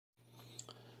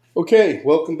Okay,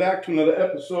 welcome back to another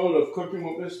episode of Cooking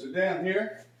with Mr. Dan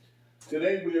here.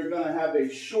 Today we are going to have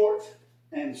a short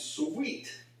and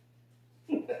sweet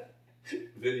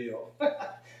video.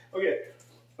 Okay,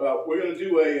 we're going to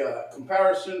do a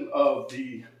comparison of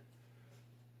the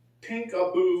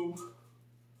Pineberries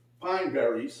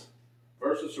Pineberries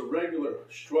versus a regular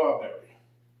strawberry.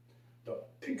 The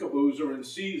Pineberries are in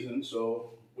season,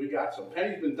 so we got some.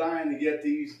 Penny's been dying to get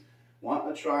these,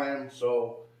 wanting to try them,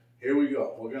 so here we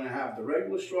go. We're going to have the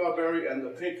regular strawberry and the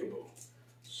Pineberry.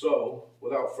 So,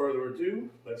 without further ado,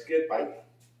 let's get biting.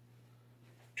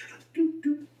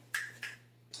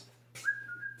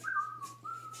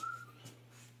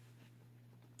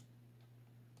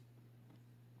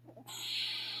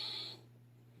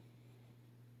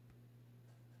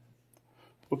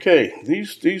 Okay,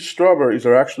 these strawberries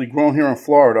are actually grown here in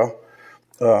Florida.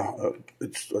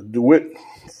 It's DeWitt,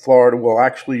 Florida. Well,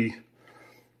 actually,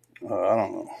 I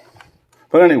don't know.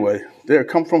 But anyway, they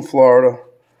come from Florida,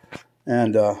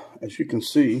 and as you can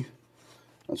see,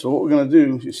 and so what we're going to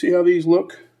do, you see how these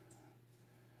look?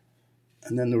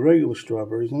 And then the regular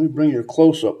strawberries. Let me bring you a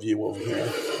close-up view over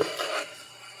here.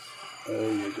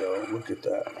 There you go. Look at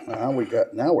that.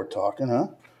 Now we're talking, huh?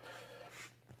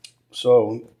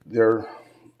 So they're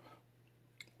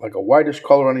like a whitish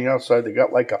color on the outside. They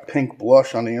got like a pink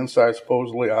blush on the inside,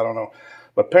 supposedly. I don't know.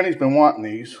 But Penny's been wanting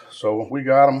these, so we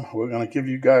got them. We're going to give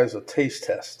you guys a taste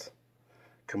test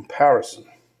comparison.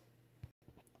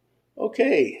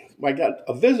 Okay, I got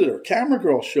a visitor. Camera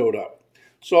girl showed up.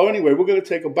 So anyway, we're going to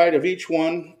take a bite of each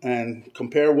one and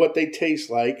compare what they taste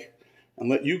like and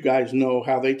let you guys know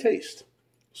how they taste.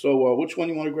 So which one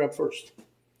do you want to grab first?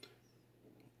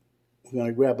 We're going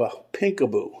to grab a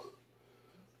Pineberry.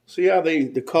 See how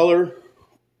the color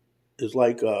is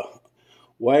like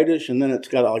whitish, and then it's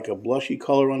got like a blushy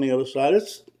color on the other side.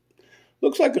 It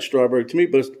looks like a strawberry to me,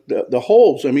 but it's the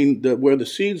holes, I mean, where the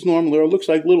seeds normally are, looks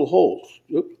like little holes.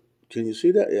 Oop, can you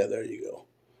see that? Yeah, there you go.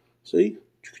 See?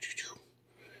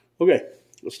 Okay,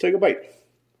 let's take a bite.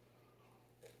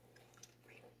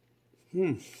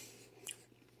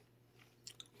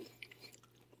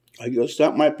 I guess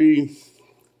that might be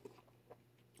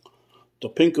the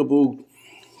Pineberry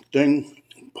thing,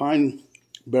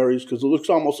 Pineberries, because it looks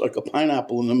almost like a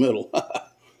pineapple in the middle.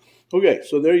 Okay,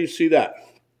 so there you see that.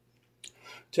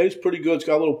 Tastes pretty good. It's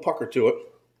got a little pucker to it.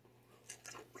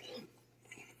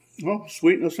 Oh,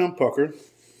 sweetness and pucker.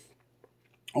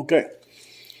 Okay,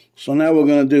 so now we're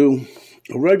going to do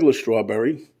a regular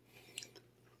strawberry.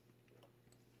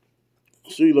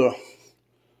 See,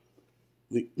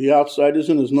 the outside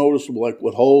isn't as noticeable, like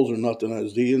with holes or nothing,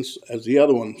 as the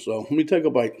other one. So let me take a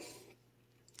bite.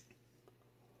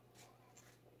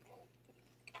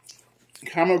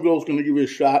 Camera girl's going to give you a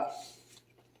shot.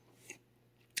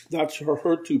 That's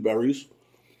her two berries.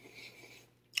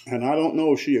 And I don't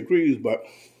know if she agrees, but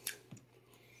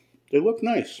they look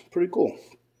nice. Pretty cool.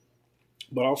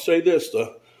 But I'll say this,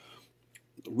 the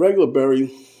regular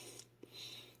berry,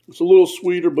 it's a little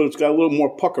sweeter, but it's got a little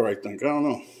more pucker, I think. I don't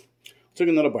know. Take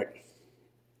another bite.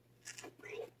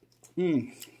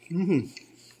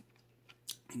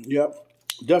 Yep,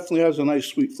 definitely has a nice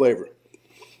sweet flavor.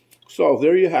 So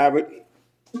there you have it.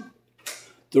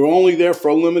 They're only there for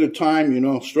a limited time, you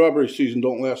know. Strawberry season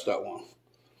don't last that long.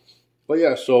 But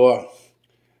yeah, so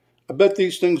I bet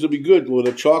these things will be good with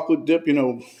a chocolate dip, you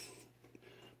know.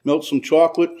 Melt some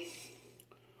chocolate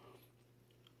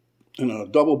in a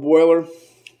double boiler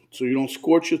so you don't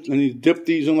scorch it. And you dip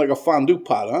these in like a fondue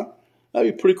pot, huh?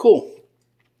 That'd be pretty cool.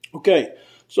 Okay,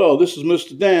 so this is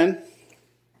Mr. Dan.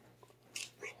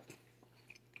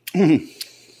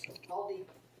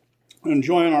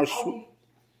 Enjoying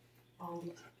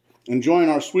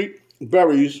our sweet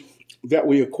berries that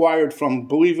we acquired from,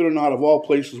 believe it or not, of all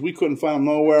places. We couldn't find them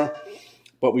nowhere,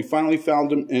 but we finally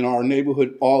found them in our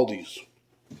neighborhood Aldis.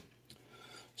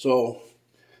 So,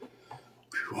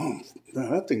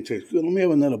 that thing tastes good. Let me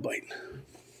have another bite.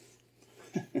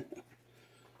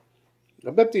 I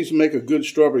bet these make a good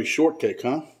strawberry shortcake,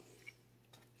 huh?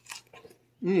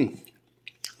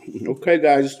 Okay,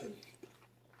 guys.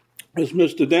 It's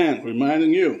Mr. Dan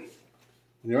reminding you,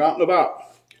 when you're out and about,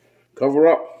 cover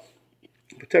up,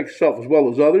 protect yourself as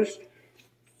well as others.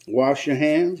 Wash your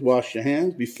hands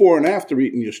before and after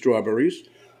eating your strawberries.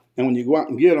 And when you go out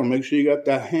and get them, make sure you got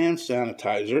that hand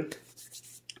sanitizer.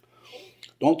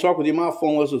 Don't talk with your mouth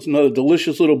full unless it's another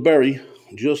delicious little berry,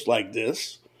 just like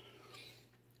this.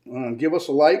 Give us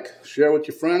a like, share with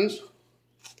your friends.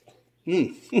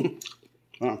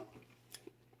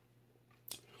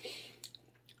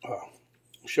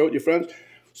 Share with your friends.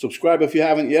 Subscribe if you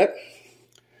haven't yet.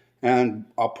 And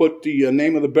I'll put the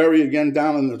name of the berry again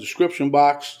down in the description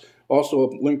box, Also,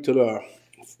 a link to the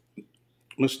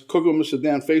Cooking with Mr.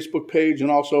 Dan Facebook page,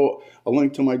 and also a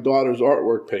link to my daughter's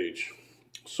artwork page.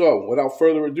 So, without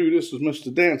further ado, this is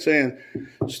Mr. Dan saying,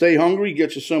 stay hungry,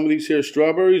 get you some of these here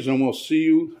strawberries, and we'll see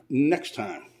you next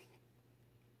time.